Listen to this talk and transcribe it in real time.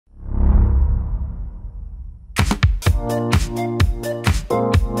Hey,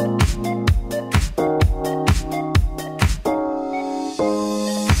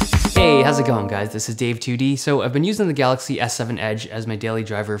 how's it going guys? This is Dave2D. So I've been using the Galaxy S7 Edge as my daily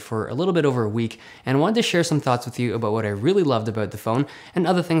driver for a little bit over a week and wanted to share some thoughts with you about what I really loved about the phone and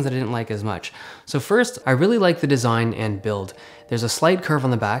other things that I didn't like as much. So first, I really like the design and build. There's a slight curve on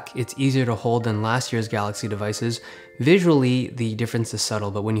the back. It's easier to hold than last year's Galaxy devices. Visually, the difference is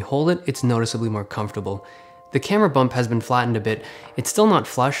subtle, but when you hold it, it's noticeably more comfortable. The camera bump has been flattened a bit. It's still not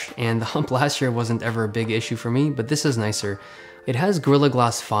flush, and the hump last year wasn't ever a big issue for me, but this is nicer. It has Gorilla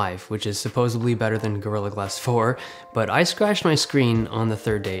Glass 5, which is supposedly better than Gorilla Glass 4, but I scratched my screen on the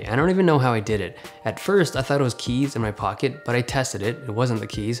third day. I don't even know how I did it. At first, I thought it was keys in my pocket, but I tested it. It wasn't the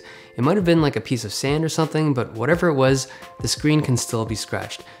keys. It might have been like a piece of sand or something, but whatever it was, the screen can still be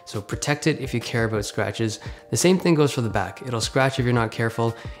scratched. So protect it if you care about scratches. The same thing goes for the back. It'll scratch if you're not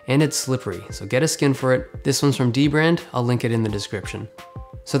careful, and it's slippery, so get a skin for it. This one's from D brand. I'll link it in the description.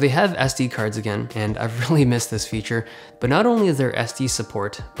 So they have SD cards again, and I've really missed this feature, but not only is there SD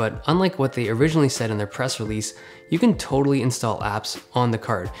support, but unlike what they originally said in their press release, you can totally install apps on the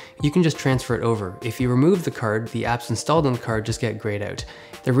card. You can just transfer it over. If you remove the card, the apps installed on the card just get grayed out.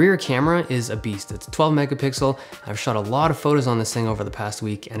 The rear camera is a beast. It's 12 megapixel. I've shot a lot of photos on this thing over the past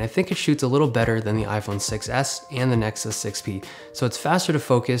week, and I think it shoots a little better than the iPhone 6s and the Nexus 6P. So it's faster to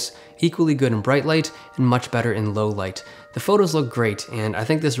focus, equally good in bright light, and much better in low light. The photos look great, and I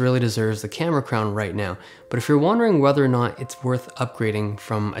think this really deserves the camera crown right now. But if you're wondering whether or not it's worth upgrading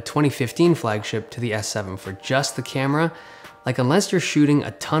from a 2015 flagship to the S7 for just the camera, like unless you're shooting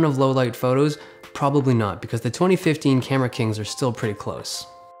a ton of low light photos, probably not, because the 2015 camera kings are still pretty close.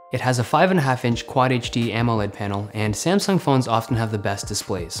 It has a 5.5-inch Quad HD AMOLED panel, and Samsung phones often have the best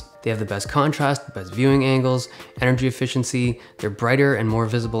displays. They have the best contrast, the best viewing angles, energy efficiency, they're brighter and more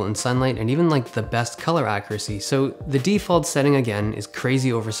visible in sunlight, and even like the best color accuracy. So the default setting again is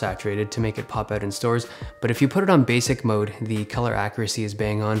crazy oversaturated to make it pop out in stores, but if you put it on basic mode, the color accuracy is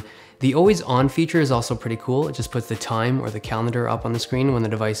bang on. The always on feature is also pretty cool. It just puts the time or the calendar up on the screen when the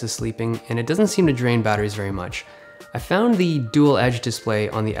device is sleeping, and it doesn't seem to drain batteries very much. I found the dual edge display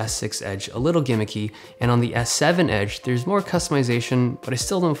on the S6 Edge a little gimmicky, and on the S7 Edge there's more customization, but I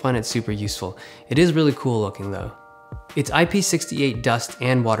still don't find it super useful. It is really cool looking though. It's IP68 dust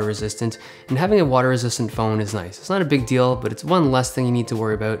and water resistant, and having a water resistant phone is nice. It's not a big deal, but it's one less thing you need to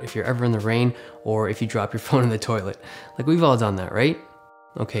worry about if you're ever in the rain or if you drop your phone in the toilet. Like we've all done that, right?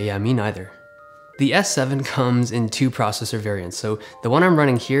 Okay, yeah, me neither. The S7 comes in two processor variants, so the one I'm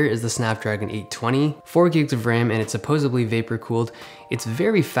running here is the Snapdragon 820, 4 gigs of RAM, and it's supposedly vapor cooled. It's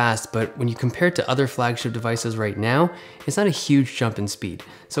very fast, but when you compare it to other flagship devices right now, it's not a huge jump in speed.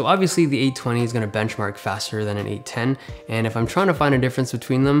 So obviously the 820 is going to benchmark faster than an 810, and if I'm trying to find a difference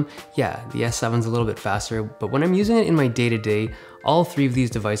between them, yeah, the S7's a little bit faster, but when I'm using it in my day-to-day, all three of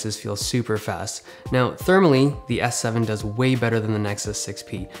these devices feel super fast. Now, thermally, the S7 does way better than the Nexus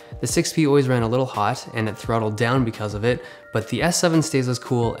 6P. The 6P always ran a little hot and it throttled down because of it, but the S7 stays as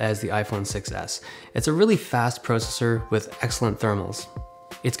cool as the iPhone 6s. It's a really fast processor with excellent thermals.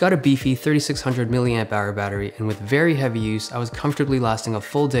 It's got a beefy 3600 mAh battery, and with very heavy use, I was comfortably lasting a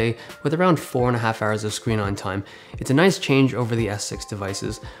full day with around 4.5 hours of screen on time. It's a nice change over the S6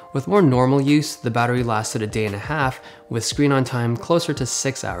 devices. With more normal use, the battery lasted a day and a half, with screen on time closer to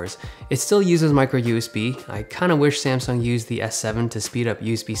 6 hours. It still uses micro USB. I kinda wish Samsung used the S7 to speed up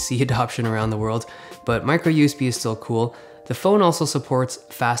USB-C adoption around the world, but micro USB is still cool. The phone also supports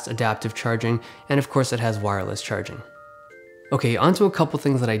fast adaptive charging, and of course it has wireless charging. Okay, onto a couple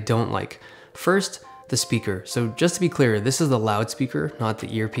things that I don't like. First, the speaker. So just to be clear, this is the loudspeaker, not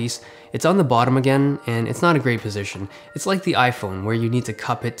the earpiece. It's on the bottom again, and it's not a great position. It's like the iPhone, where you need to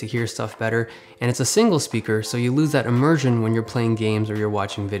cup it to hear stuff better, and it's a single speaker, so you lose that immersion when you're playing games or you're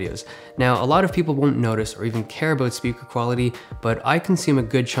watching videos. Now, a lot of people won't notice or even care about speaker quality, but I consume a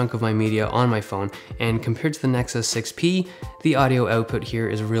good chunk of my media on my phone, and compared to the Nexus 6P, the audio output here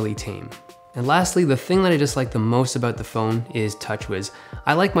is really tame. And lastly, the thing that I dislike the most about the phone is TouchWiz.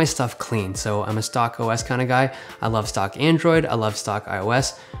 I like my stuff clean, so I'm a stock OS kind of guy. I love stock Android, I love stock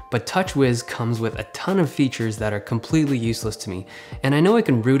iOS, but TouchWiz comes with a ton of features that are completely useless to me. And I know I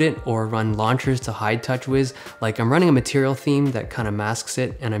can root it or run launchers to hide TouchWiz, like I'm running a material theme that kind of masks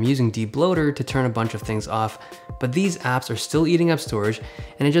it, and I'm using debloater to turn a bunch of things off, but these apps are still eating up storage,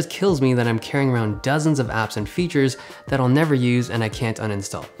 and it just kills me that I'm carrying around dozens of apps and features that I'll never use and I can't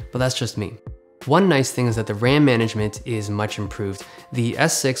uninstall. But that's just me. One nice thing is that the RAM management is much improved. The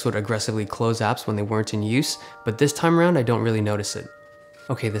S6 would aggressively close apps when they weren't in use, but this time around I don't really notice it.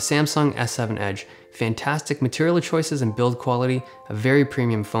 Okay, the Samsung S7 Edge. Fantastic material choices and build quality, a very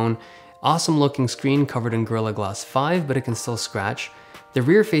premium phone. Awesome looking screen covered in Gorilla Glass 5, but it can still scratch. The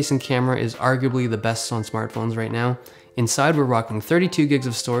rear facing camera is arguably the best on smartphones right now. Inside we're rocking 32 gigs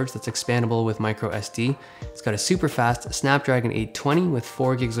of storage that's expandable with micro SD. It's got a super fast Snapdragon 820 with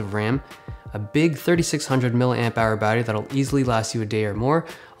 4 gigs of RAM, a big 3600 milliamp hour battery that'll easily last you a day or more,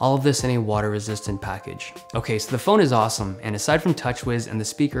 all of this in a water resistant package. Okay, so the phone is awesome, and aside from TouchWiz and the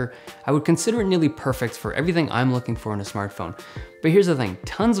speaker, I would consider it nearly perfect for everything I'm looking for in a smartphone. But here's the thing,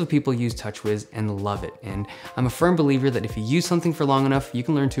 tons of people use TouchWiz and love it, and I'm a firm believer that if you use something for long enough, you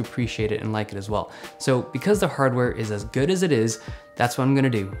can learn to appreciate it and like it as well. So because the hardware is as good as it is, that's what I'm gonna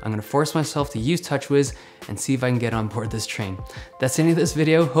do. I'm gonna force myself to use TouchWiz and see if I can get on board this train. That's the end of this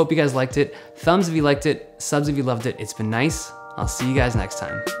video. Hope you guys liked it. Thumbs if you liked it, subs if you loved it. It's been nice. I'll see you guys next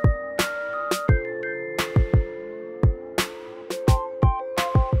time.